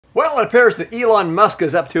Well, it appears that Elon Musk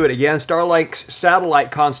is up to it again. Starlink's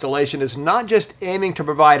satellite constellation is not just aiming to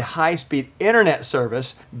provide high-speed internet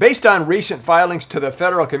service. Based on recent filings to the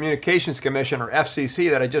Federal Communications Commission, or FCC,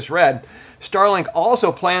 that I just read, Starlink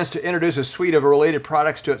also plans to introduce a suite of related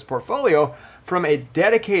products to its portfolio, from a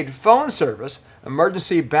dedicated phone service,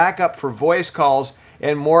 emergency backup for voice calls,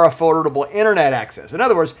 and more affordable internet access. In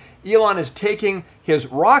other words, Elon is taking his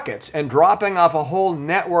rockets and dropping off a whole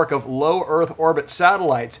network of low Earth orbit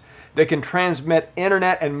satellites that can transmit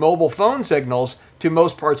internet and mobile phone signals to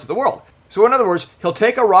most parts of the world. So in other words, he'll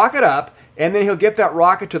take a rocket up and then he'll get that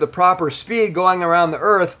rocket to the proper speed going around the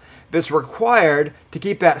Earth that's required to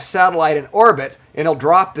keep that satellite in orbit, and he'll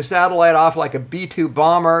drop the satellite off like a B-2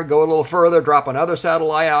 bomber, go a little further, drop another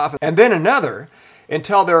satellite off, and then another,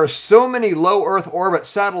 until there are so many low Earth orbit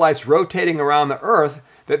satellites rotating around the Earth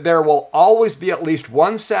that there will always be at least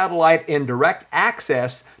one satellite in direct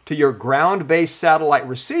access to your ground-based satellite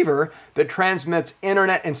receiver that transmits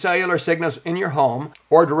internet and cellular signals in your home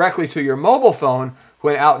or directly to your mobile phone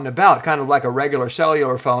when out and about, kind of like a regular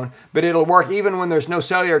cellular phone, but it'll work even when there's no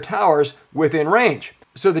cellular towers within range.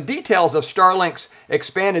 So the details of Starlink's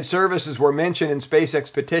expanded services were mentioned in SpaceX's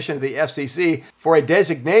petition to the FCC for a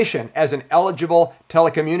designation as an eligible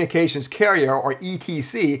telecommunications carrier, or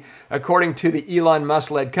ETC, according to the Elon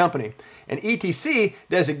Musk-led company. An ETC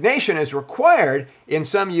designation is required in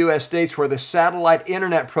some U.S. states where the satellite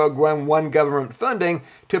internet program won government funding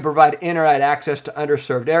to provide internet access to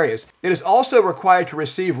underserved areas. It is also required to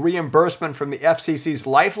receive reimbursement from the FCC's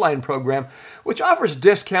Lifeline program, which offers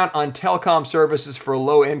discount on telecom services for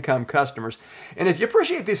low-income customers. And if you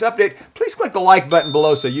appreciate this update, please click the like button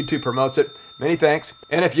below so YouTube promotes it. Many thanks.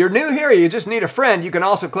 And if you're new here, you just need a friend, you can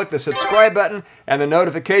also click the subscribe button and the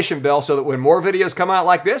notification bell so that when more videos come out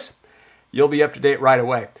like this, you'll be up to date right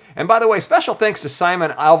away. And by the way, special thanks to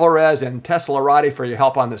Simon Alvarez and Tesla Roddy for your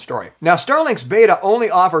help on this story. Now, Starlink's beta only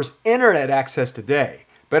offers internet access today,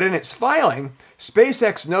 but in its filing,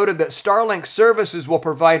 SpaceX noted that Starlink services will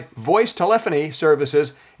provide voice telephony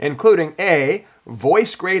services, including A,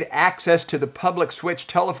 voice-grade access to the public switch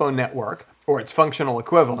telephone network, or its functional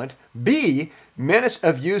equivalent, B, minutes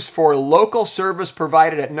of use for local service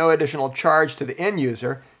provided at no additional charge to the end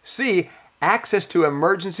user, C, access to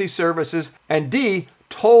emergency services, and D,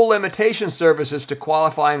 toll limitation services to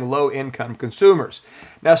qualifying low-income consumers.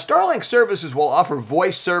 Now, Starlink services will offer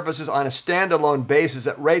voice services on a standalone basis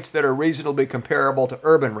at rates that are reasonably comparable to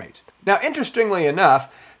urban rates. Now, interestingly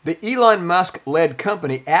enough, the Elon Musk-led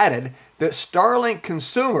company added that Starlink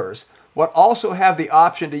consumers would also have the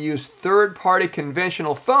option to use third-party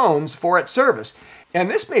conventional phones for its service. And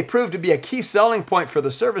this may prove to be a key selling point for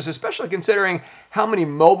the service, especially considering how many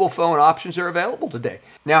mobile phone options are available today.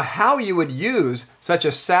 Now, how you would use such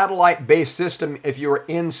a satellite-based system if you were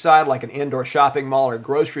inside like an indoor shopping mall or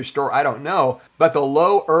grocery store, I don't know. But the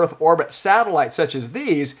low Earth orbit satellites such as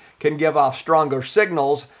these can give off stronger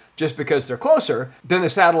signals just because they're closer than the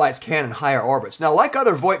satellites can in higher orbits. Now, like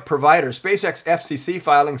other VoIP providers, SpaceX FCC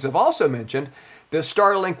filings have also mentioned that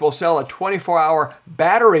Starlink will sell a 24-hour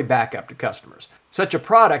battery backup to customers. Such a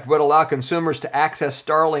product would allow consumers to access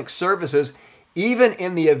Starlink services even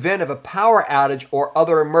in the event of a power outage or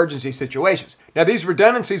other emergency situations. Now, these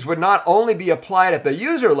redundancies would not only be applied at the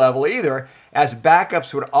user level either, as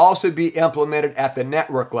backups would also be implemented at the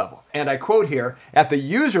network level. And I quote here, "At the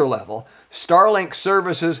user level, Starlink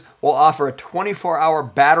services will offer a 24-hour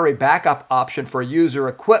battery backup option for user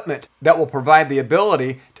equipment that will provide the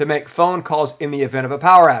ability to make phone calls in the event of a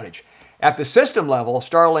power outage. At the system level,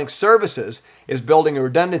 Starlink services is building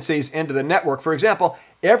redundancies into the network. For example,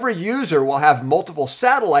 every user will have multiple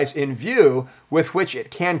satellites in view with which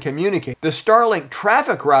it can communicate. The Starlink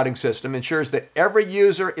traffic routing system ensures that every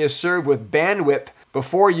user is served with bandwidth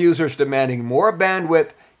before users demanding more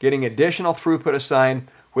bandwidth getting additional throughput assigned,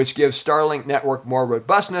 which gives Starlink network more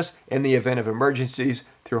robustness in the event of emergencies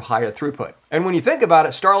through higher throughput." And when you think about it,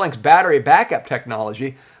 Starlink's battery backup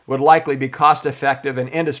technology would likely be cost-effective and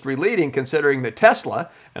industry-leading, considering that Tesla,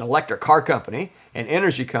 an electric car company, an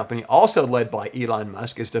energy company also led by Elon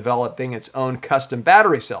Musk, is developing its own custom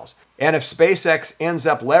battery cells. And if SpaceX ends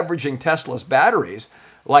up leveraging Tesla's batteries,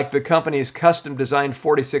 like the company's custom-designed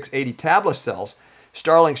 4680 tablet cells,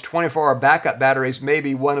 Starlink's 24-hour backup batteries may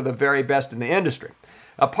be one of the very best in the industry.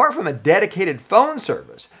 Apart from a dedicated phone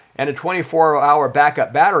service and a 24-hour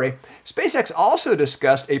backup battery, SpaceX also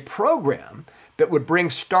discussed a program that would bring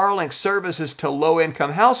Starlink services to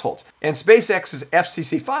low-income households. And SpaceX's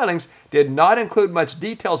FCC filings did not include much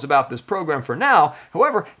details about this program for now.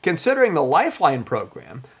 However, considering the Lifeline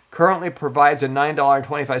program currently provides a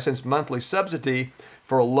 $9.25 monthly subsidy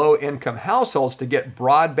for low-income households to get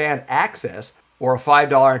broadband access, or a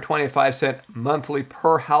 $5.25 monthly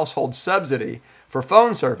per household subsidy for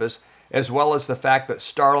phone service, as well as the fact that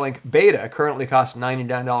Starlink Beta currently costs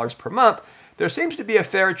 $99 per month, there seems to be a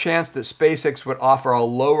fair chance that SpaceX would offer a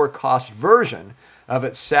lower cost version of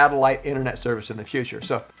its satellite internet service in the future.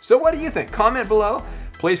 So what do you think? Comment below.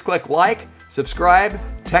 Please click like, subscribe,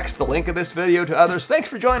 text the link of this video to others. Thanks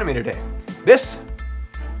for joining me today. This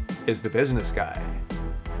is The Business Guy.